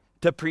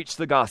to preach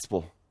the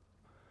gospel.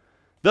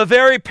 The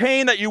very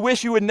pain that you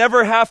wish you would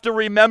never have to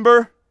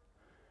remember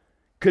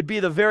could be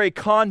the very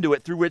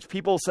conduit through which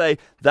people say,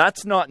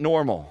 that's not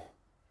normal.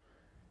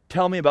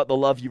 Tell me about the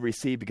love you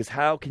received, because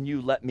how can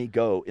you let me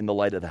go in the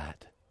light of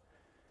that?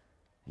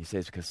 You say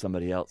it's because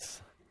somebody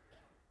else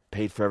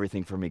paid for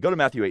everything for me. Go to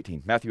Matthew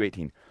 18. Matthew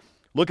 18.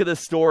 Look at this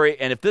story,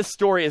 and if this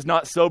story is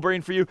not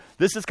sobering for you,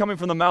 this is coming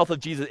from the mouth of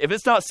Jesus. If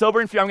it's not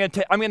sobering for you,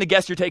 I'm going to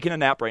guess you're taking a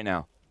nap right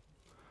now.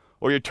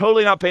 Or you're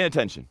totally not paying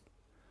attention.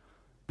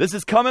 This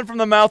is coming from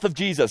the mouth of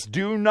Jesus.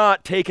 Do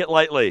not take it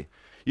lightly.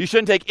 You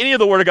shouldn't take any of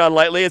the word of God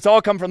lightly. It's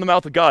all come from the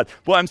mouth of God.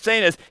 What I'm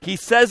saying is, he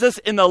says this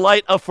in the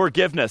light of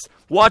forgiveness.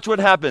 Watch what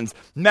happens.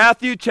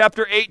 Matthew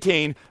chapter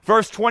 18,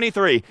 verse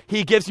 23.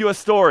 He gives you a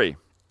story.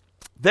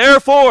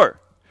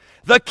 Therefore,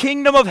 the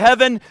kingdom of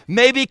heaven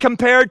may be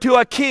compared to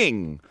a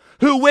king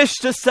who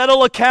wished to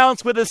settle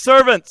accounts with his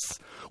servants.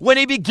 When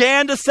he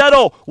began to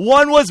settle,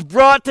 one was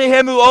brought to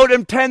him who owed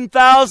him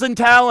 10,000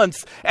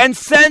 talents. And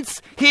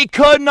since he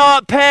could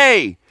not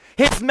pay,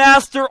 his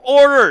master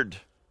ordered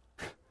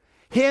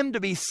him to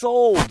be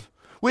sold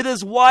with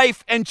his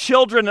wife and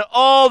children and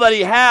all that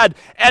he had,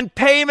 and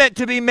payment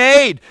to be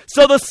made.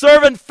 So the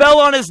servant fell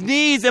on his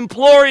knees,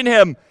 imploring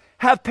him,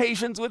 have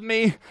patience with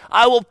me.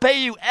 I will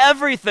pay you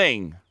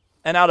everything.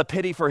 And out of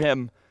pity for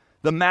him,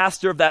 the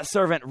master of that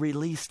servant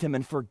released him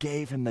and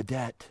forgave him the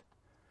debt.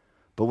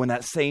 But when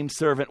that same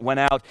servant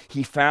went out,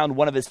 he found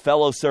one of his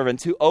fellow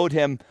servants who owed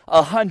him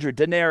 100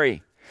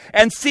 denarii.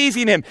 And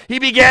seizing him, he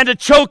began to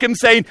choke him,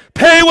 saying,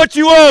 "Pay what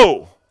you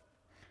owe."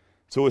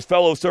 So his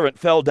fellow servant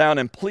fell down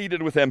and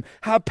pleaded with him,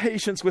 "Have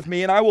patience with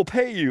me, and I will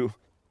pay you."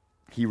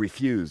 He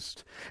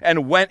refused,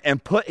 and went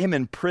and put him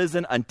in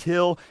prison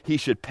until he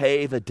should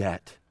pay the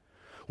debt.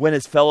 When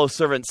his fellow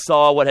servants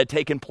saw what had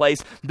taken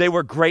place, they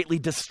were greatly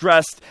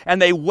distressed,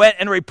 and they went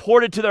and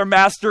reported to their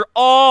master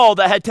all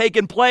that had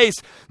taken place.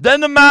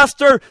 Then the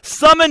master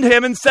summoned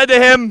him and said to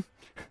him,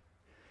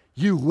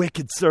 "You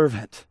wicked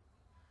servant."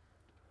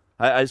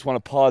 I just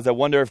want to pause. I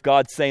wonder if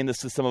God's saying this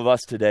to some of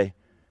us today.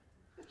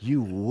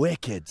 You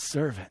wicked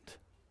servant.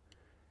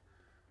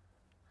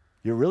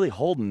 You're really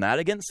holding that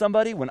against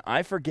somebody when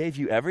I forgave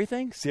you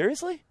everything?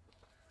 Seriously?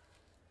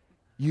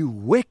 You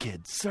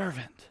wicked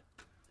servant.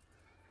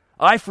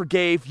 I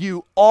forgave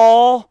you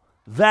all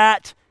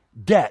that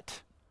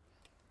debt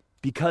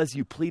because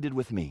you pleaded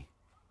with me.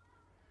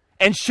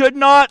 And should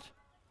not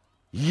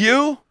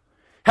you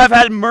have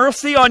had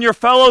mercy on your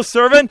fellow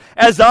servant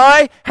as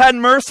I had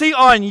mercy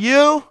on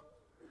you?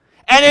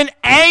 And in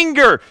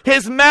anger,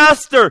 his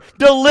master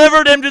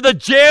delivered him to the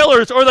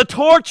jailers or the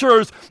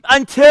torturers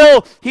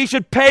until he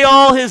should pay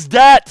all his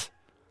debt.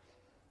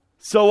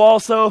 So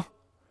also,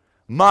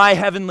 my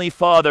heavenly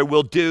Father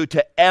will do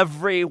to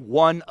every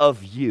one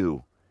of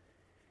you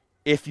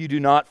if you do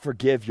not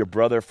forgive your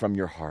brother from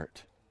your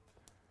heart.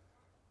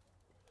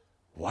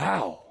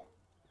 Wow.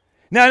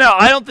 Now,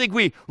 I don't think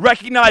we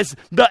recognize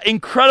the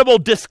incredible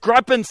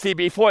discrepancy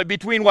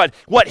between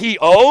what he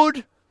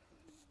owed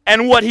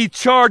and what he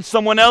charged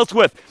someone else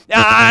with.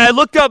 I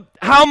looked up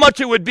how much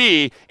it would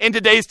be in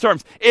today's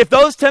terms. If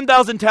those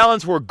 10,000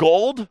 talents were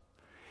gold,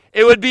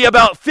 it would be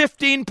about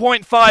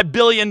 $15.5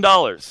 billion.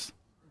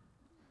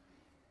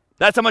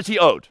 That's how much he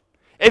owed.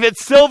 If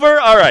it's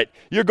silver, all right,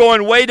 you're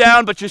going way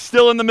down, but you're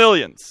still in the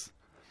millions.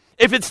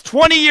 If it's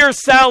 20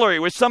 years' salary,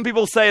 which some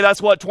people say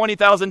that's what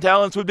 20,000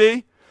 talents would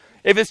be,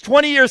 if it's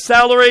 20 years'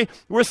 salary,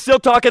 we're still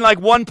talking like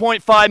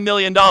 $1.5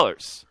 million.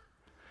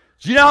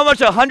 Do you know how much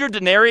 100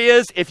 denarii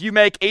is if you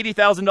make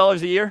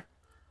 $80,000 a year?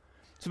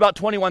 It's about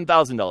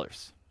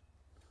 $21,000.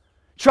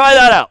 Try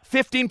that out.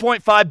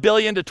 $15.5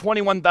 billion to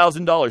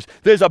 $21,000.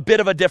 There's a bit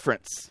of a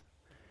difference.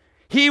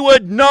 He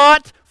would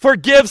not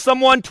forgive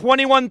someone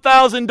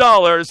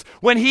 $21,000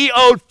 when he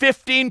owed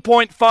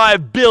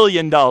 $15.5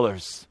 billion.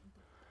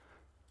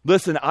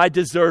 Listen, I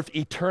deserved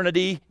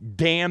eternity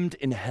damned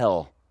in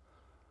hell.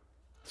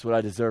 That's what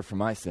I deserve for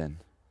my sin.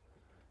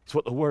 It's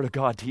what the Word of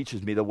God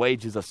teaches me. The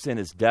wages of sin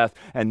is death,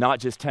 and not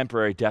just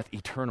temporary death,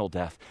 eternal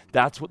death.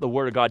 That's what the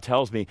Word of God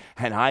tells me,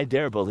 and I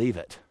dare believe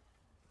it.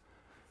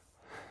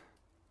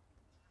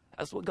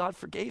 That's what God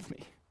forgave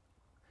me.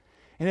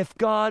 And if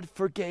God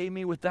forgave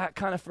me with that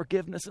kind of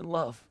forgiveness and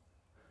love,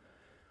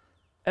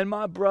 and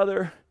my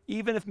brother,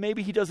 even if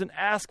maybe he doesn't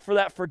ask for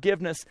that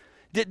forgiveness,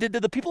 did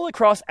the people on the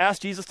cross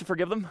ask Jesus to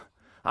forgive them?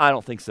 I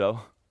don't think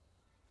so.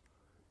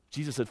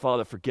 Jesus said,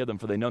 "Father, forgive them,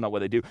 for they know not what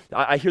they do."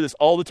 I hear this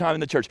all the time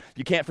in the church.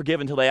 You can't forgive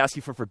until they ask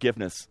you for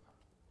forgiveness.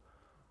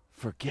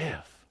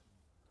 Forgive.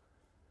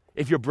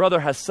 If your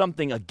brother has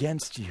something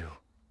against you,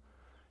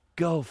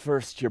 go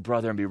first to your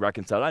brother and be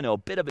reconciled. I know a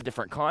bit of a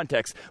different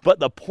context, but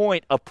the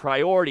point of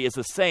priority is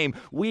the same.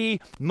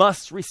 We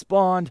must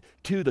respond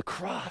to the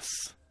cross.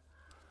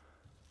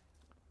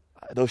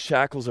 Those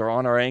shackles are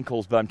on our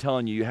ankles, but I'm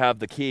telling you, you have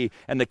the key.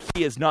 And the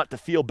key is not to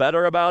feel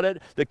better about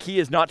it. The key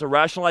is not to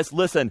rationalize.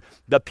 Listen,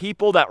 the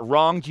people that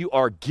wronged you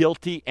are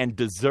guilty and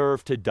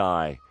deserve to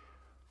die.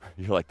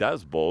 You're like, that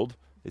was bold.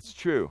 It's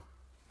true.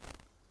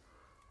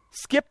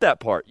 Skip that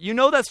part. You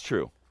know that's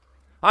true.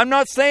 I'm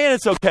not saying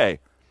it's okay.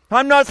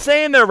 I'm not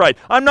saying they're right.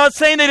 I'm not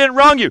saying they didn't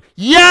wrong you.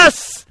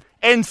 Yes,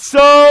 and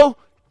so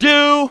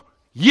do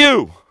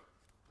you.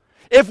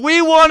 If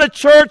we want a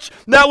church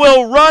that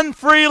will run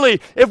freely,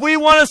 if we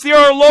want to see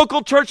our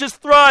local churches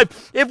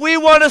thrive, if we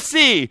want to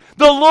see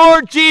the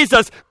Lord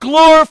Jesus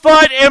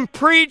glorified and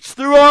preached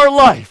through our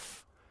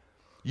life,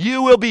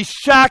 you will be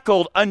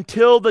shackled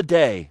until the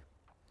day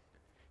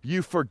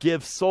you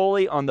forgive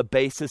solely on the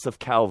basis of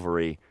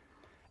Calvary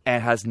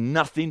and has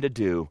nothing to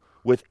do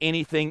with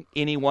anything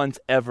anyone's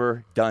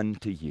ever done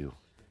to you.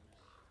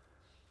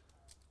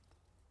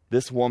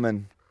 This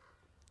woman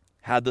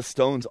had the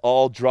stones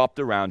all dropped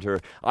around her.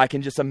 I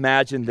can just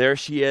imagine there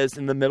she is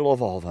in the middle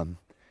of all of them.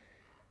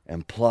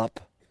 And plop,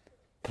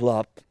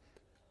 plop,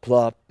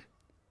 plop,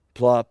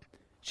 plop.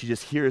 She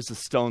just hears the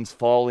stones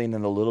falling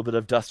and a little bit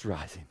of dust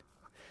rising.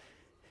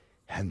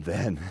 And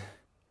then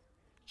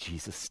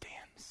Jesus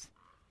stands.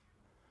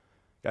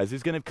 Guys,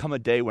 there's going to come a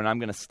day when I'm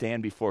going to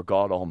stand before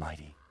God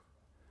Almighty.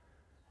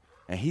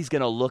 And he's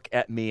going to look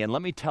at me. And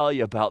let me tell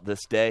you about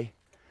this day.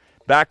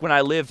 Back when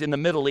I lived in the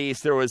Middle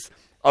East, there was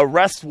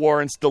arrest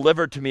warrants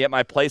delivered to me at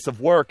my place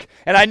of work.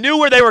 And I knew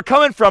where they were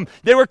coming from.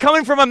 They were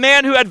coming from a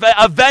man who had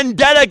a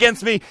vendetta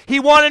against me. He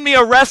wanted me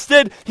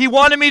arrested. He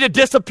wanted me to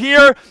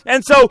disappear.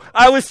 And so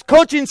I was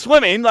coaching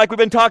swimming, like we've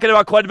been talking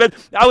about quite a bit.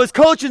 I was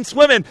coaching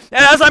swimming.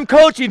 And as I'm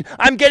coaching,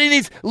 I'm getting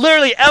these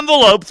literally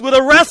envelopes with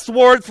arrest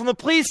warrants from the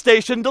police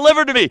station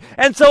delivered to me.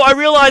 And so I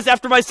realized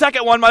after my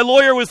second one, my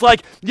lawyer was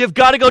like, "You've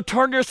got to go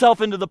turn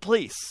yourself into the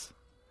police."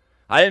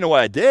 I didn't know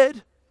what I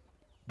did,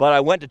 but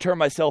I went to turn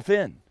myself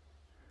in.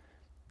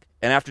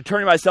 And after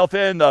turning myself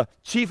in, the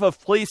chief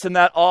of police in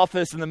that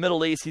office in the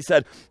Middle East, he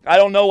said, I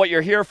don't know what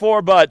you're here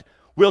for, but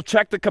we'll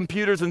check the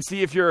computers and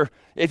see if you're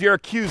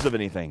accused of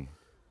anything.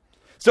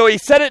 So he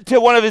sent it to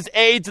one of his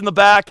aides in the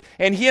back,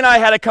 and he and I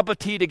had a cup of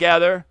tea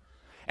together.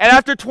 And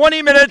after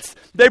 20 minutes,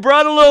 they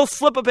brought a little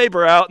slip of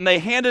paper out, and they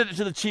handed it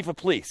to the chief of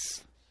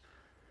police.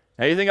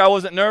 Now, you think I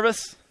wasn't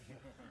nervous?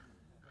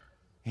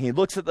 He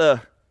looks at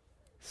the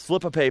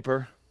slip of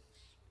paper,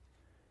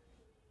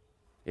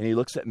 and he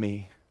looks at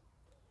me.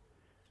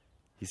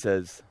 He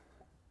says,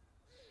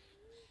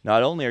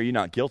 not only are you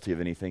not guilty of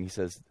anything, he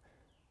says,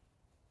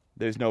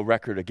 there's no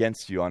record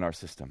against you on our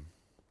system.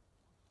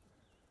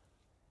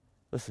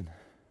 Listen,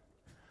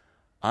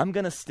 I'm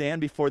going to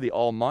stand before the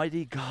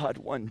Almighty God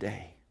one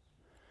day,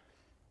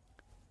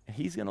 and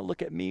he's going to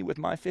look at me with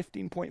my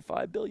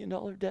 $15.5 billion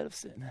debt of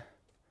sin.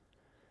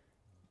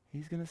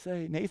 He's going to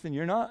say, Nathan,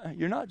 you're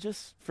not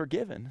just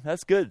forgiven.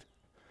 That's good.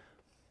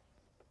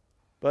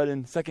 But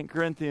in 1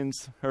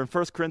 Corinthians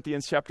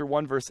chapter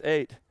 1, verse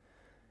 8, he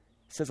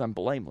says, I'm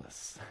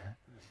blameless.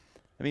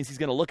 That means he's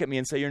going to look at me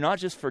and say, you're not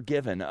just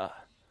forgiven.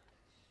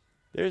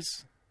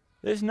 There's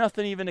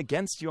nothing even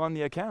against you on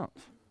the account.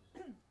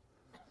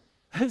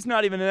 There's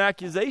not even an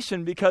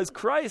accusation because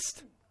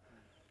Christ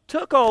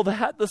took all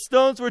that. The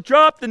stones were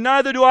dropped, and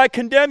neither do I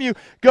condemn you.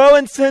 Go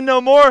and sin no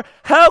more.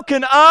 How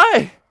can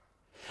I,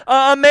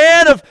 a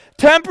man of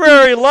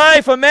temporary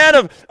life, a man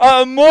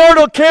of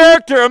mortal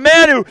character, a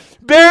man who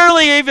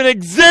barely even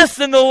exists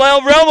in the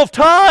realm of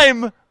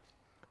time,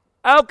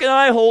 how can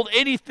I hold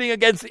anything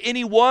against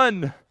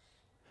anyone,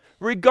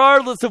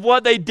 regardless of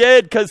what they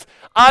did, because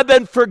I've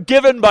been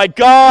forgiven by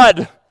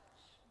God,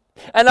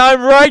 and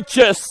I'm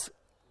righteous,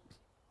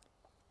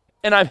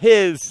 and I'm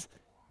His,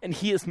 and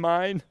He is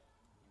mine.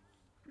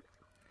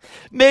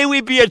 May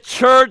we be a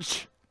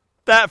church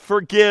that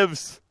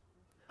forgives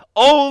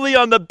only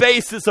on the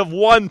basis of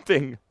one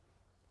thing.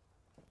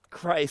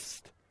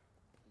 Christ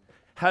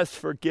has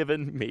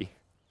forgiven me.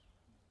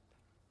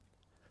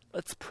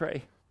 Let's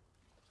pray.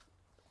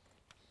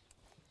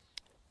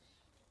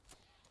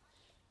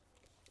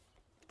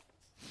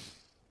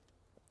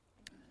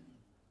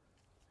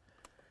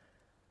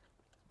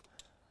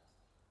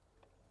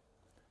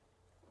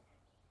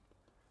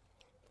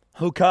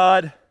 Oh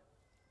God,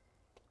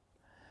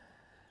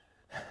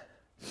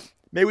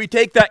 may we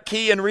take that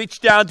key and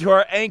reach down to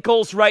our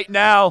ankles right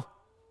now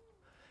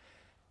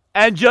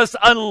and just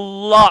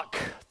unlock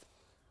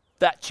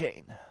that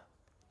chain.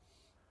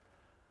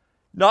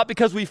 Not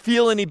because we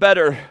feel any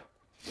better,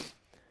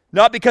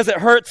 not because it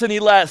hurts any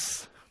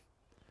less,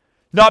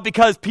 not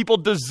because people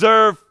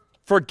deserve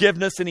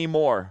forgiveness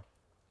anymore,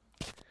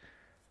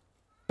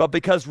 but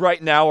because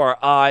right now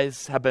our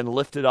eyes have been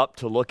lifted up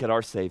to look at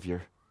our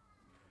Savior.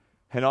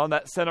 And on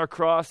that center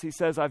cross, he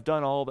says, I've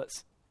done all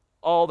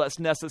that's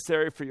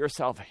necessary for your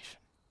salvation.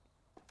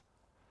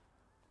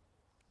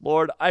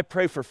 Lord, I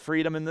pray for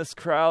freedom in this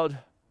crowd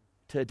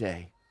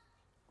today.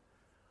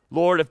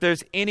 Lord, if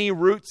there's any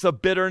roots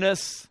of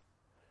bitterness,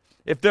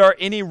 if there are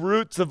any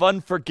roots of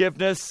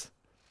unforgiveness,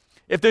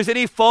 if there's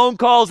any phone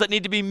calls that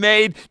need to be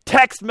made,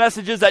 text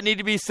messages that need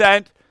to be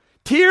sent,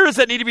 tears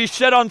that need to be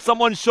shed on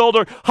someone's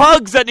shoulder,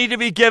 hugs that need to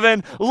be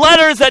given,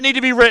 letters that need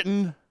to be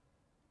written,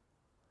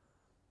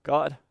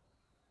 God,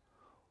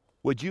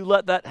 would you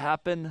let that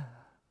happen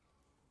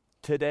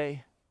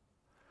today?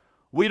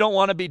 We don't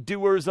want to be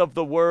doers of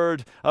the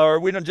word, or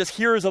we don't just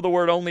hearers of the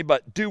word only,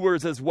 but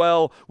doers as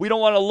well. We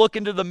don't want to look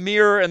into the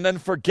mirror and then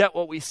forget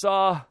what we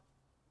saw.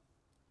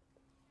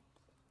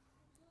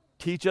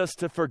 Teach us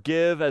to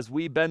forgive as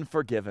we've been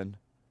forgiven.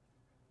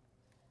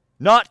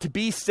 Not to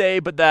be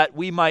saved, but that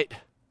we might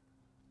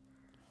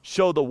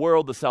show the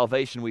world the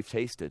salvation we've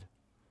tasted.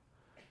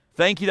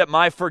 Thank you that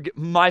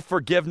my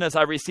forgiveness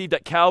I received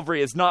at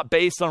Calvary is not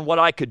based on what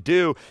I could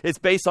do. It's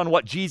based on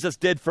what Jesus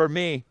did for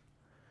me.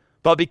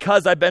 But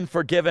because I've been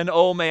forgiven,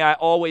 oh, may I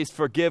always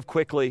forgive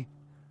quickly,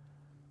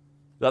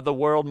 that the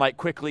world might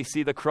quickly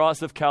see the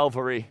cross of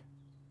Calvary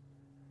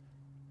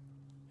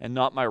and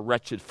not my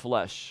wretched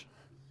flesh.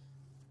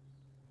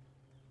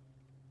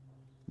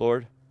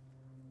 Lord,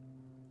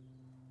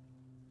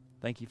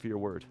 thank you for your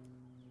word.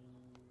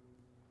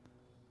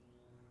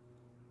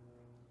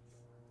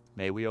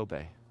 May we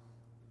obey.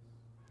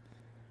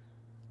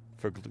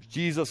 For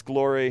Jesus'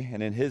 glory,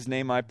 and in his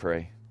name I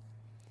pray.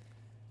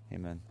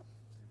 Amen.